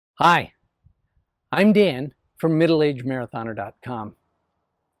Hi, I'm Dan from Middleagemarathoner.com,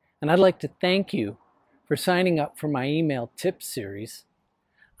 and I'd like to thank you for signing up for my email tips series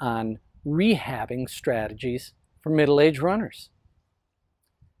on rehabbing strategies for middle-aged runners.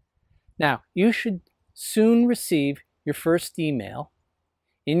 Now, you should soon receive your first email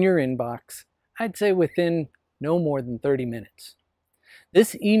in your inbox, I'd say within no more than 30 minutes.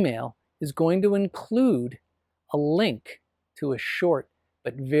 This email is going to include a link to a short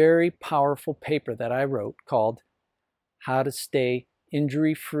but very powerful paper that I wrote called How to Stay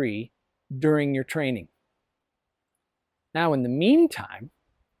Injury-Free During Your Training. Now, in the meantime,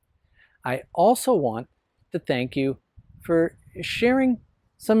 I also want to thank you for sharing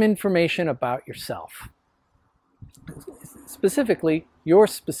some information about yourself, specifically your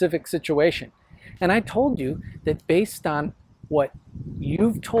specific situation. And I told you that based on what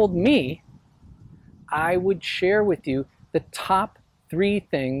you've told me, I would share with you the top 3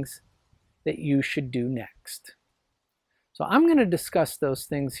 things that you should do next. So I'm going to discuss those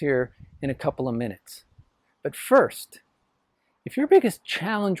things here in a couple of minutes. But first, if your biggest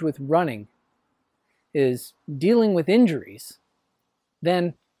challenge with running is dealing with injuries,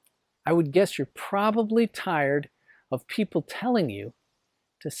 then I would guess you're probably tired of people telling you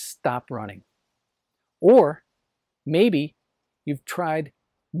to stop running. Or maybe you've tried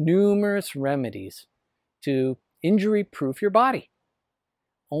numerous remedies to injury-proof your body,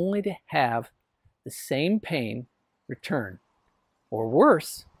 only to have the same pain return, or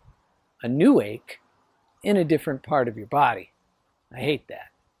worse, a new ache in a different part of your body. I hate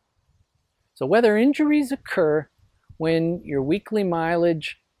that. So whether injuries occur when your weekly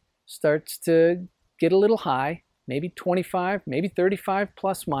mileage starts to get a little high, maybe 25, maybe 35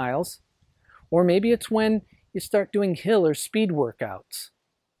 plus miles, or maybe it's when you start doing hill or speed workouts,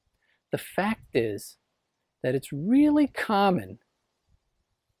 the fact is that it's really common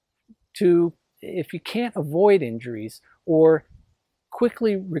to, if you can't avoid injuries or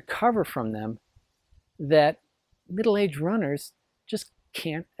quickly recover from them, that middle-aged runners just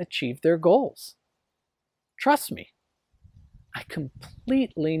can't achieve their goals. Trust me, I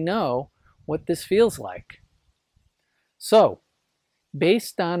completely know what this feels like. So,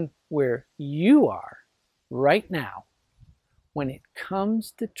 based on where you are right now, when it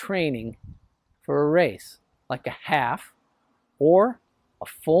comes to training for a race, like a half or a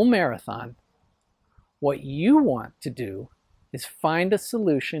full marathon, what you want to do is find a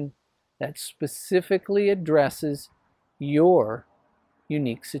solution that specifically addresses your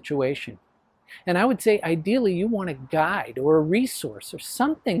unique situation. And I would say ideally you want a guide or a resource or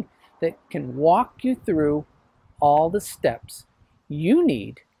something that can walk you through all the steps you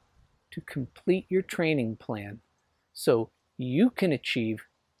need to complete your training plan so you can achieve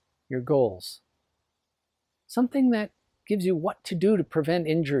your goals. Something that gives you what to do to prevent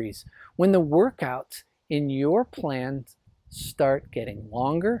injuries when the workouts in your plans start getting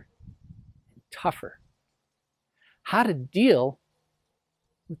longer and tougher. How to deal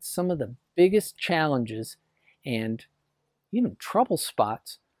with some of the biggest challenges and even trouble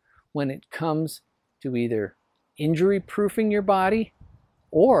spots when it comes to either injury-proofing your body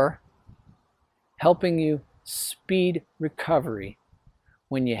or helping you speed recovery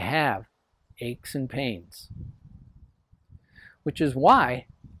when you have aches and pains. Which is why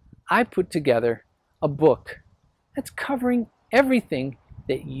I put together a book that's covering everything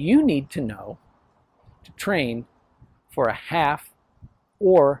that you need to know to train for a half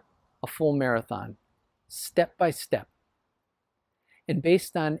or a full marathon, step by step. And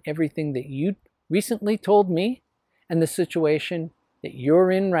based on everything that you recently told me and the situation that you're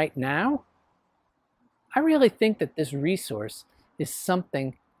in right now, I really think that this resource is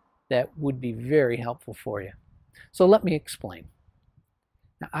something that would be very helpful for you. So let me explain.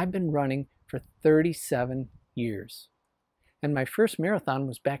 Now, I've been running for 37 years, and my first marathon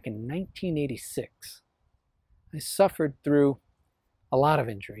was back in 1986. I suffered through a lot of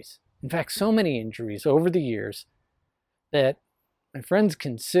injuries. In fact, so many injuries over the years that my friends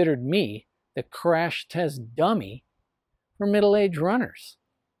considered me the crash test dummy for middle-aged runners.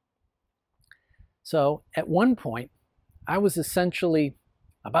 So at one point, I was essentially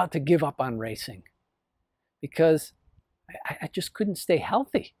about to give up on racing because I just couldn't stay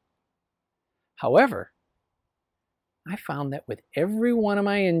healthy. However, I found that with every one of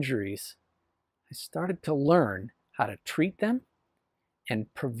my injuries, I started to learn how to treat them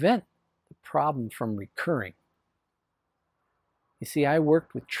and prevent the problem from recurring. You see, I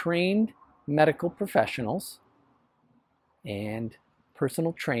worked with trained medical professionals and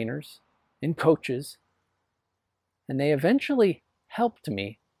personal trainers and coaches, and they eventually helped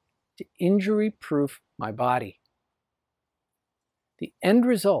me to injury-proof my body. The end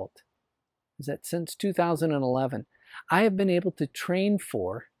result is that since 2011, I have been able to train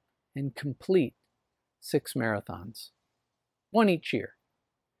for and complete 6 marathons, one each year.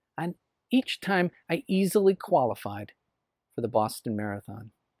 And each time I easily qualified for the Boston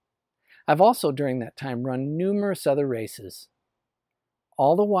Marathon. I've also during that time run numerous other races.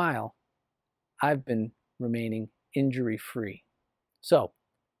 All the while, I've been remaining injury-free. So,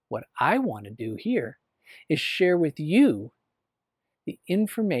 what I want to do here is share with you the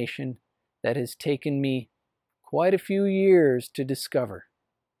information that has taken me quite a few years to discover.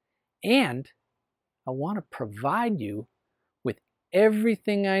 And I want to provide you with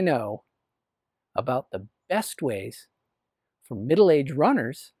everything I know about the best ways for middle-aged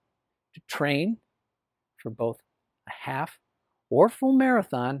runners to train for both a half or full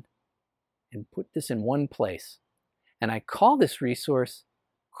marathon and put this in one place. And I call this resource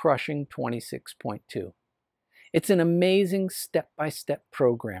Crushing 26.2. It's an amazing step-by-step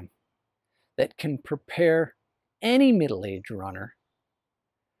program that can prepare any middle-aged runner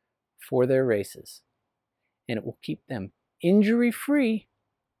for their races. And it will keep them injury-free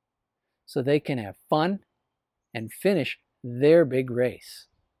so they can have fun and finish their big race.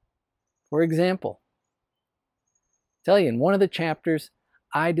 For example, tell you in one of the chapters,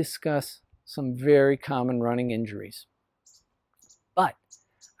 I discuss some very common running injuries. But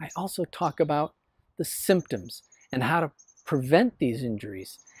I also talk about the symptoms and how to prevent these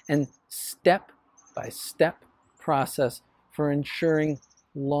injuries and step-by-step process for ensuring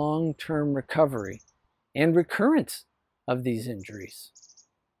long-term recovery and recurrence of these injuries.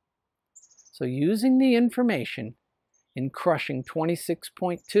 So using the information in Crushing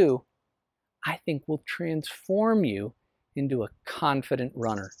 26.2, I think will transform you into a confident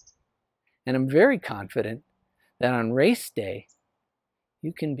runner. And I'm very confident that on race day,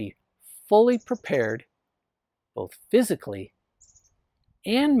 you can be fully prepared, both physically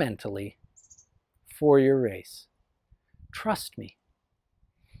and mentally, for your race. Trust me,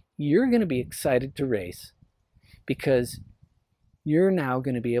 you're going to be excited to race because you're now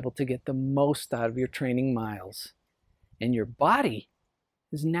going to be able to get the most out of your training miles. And your body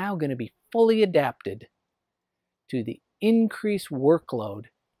is now going to be fully adapted to the increased workload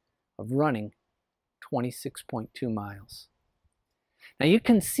of running 26.2 miles. Now you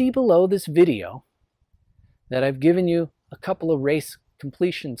can see below this video that I've given you a couple of race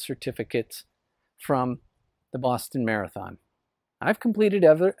completion certificates from the Boston Marathon. I've completed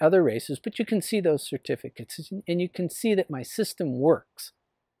other races, but you can see those certificates and you can see that my system works.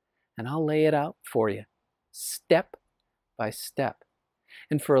 And I'll lay it out for you step by step.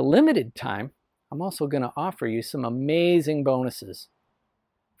 And for a limited time, I'm also going to offer you some amazing bonuses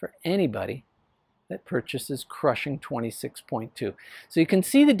for anybody that purchases Crushing 26.2. So you can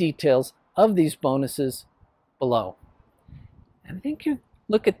see the details of these bonuses below. And I think you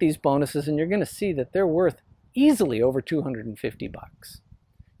look at these bonuses and you're going to see that they're worth easily over $250.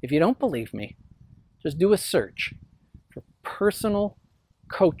 If you don't believe me, just do a search for personal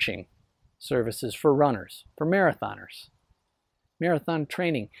coaching services for runners, for marathoners, marathon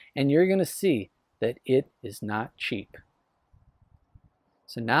training, and you're going to see that it is not cheap.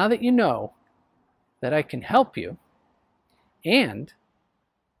 So now that you know that I can help you, and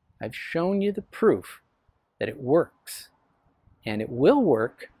I've shown you the proof that it works, and it will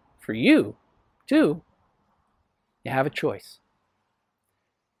work for you too, you have a choice.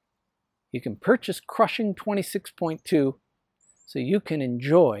 You can purchase Crushing 26.2 so you can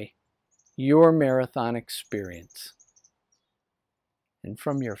enjoy your marathon experience. And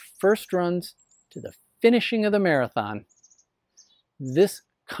from your first runs to the finishing of the marathon, this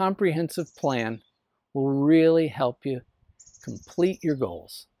comprehensive plan will really help you complete your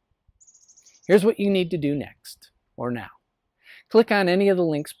goals. Here's what you need to do next, or now. Click on any of the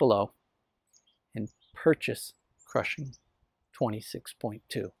links below and purchase Crushing 26.2.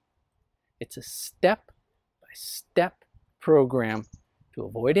 It's a step-by-step program to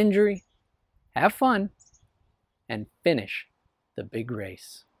avoid injury, have fun, and finish the big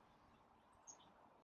race.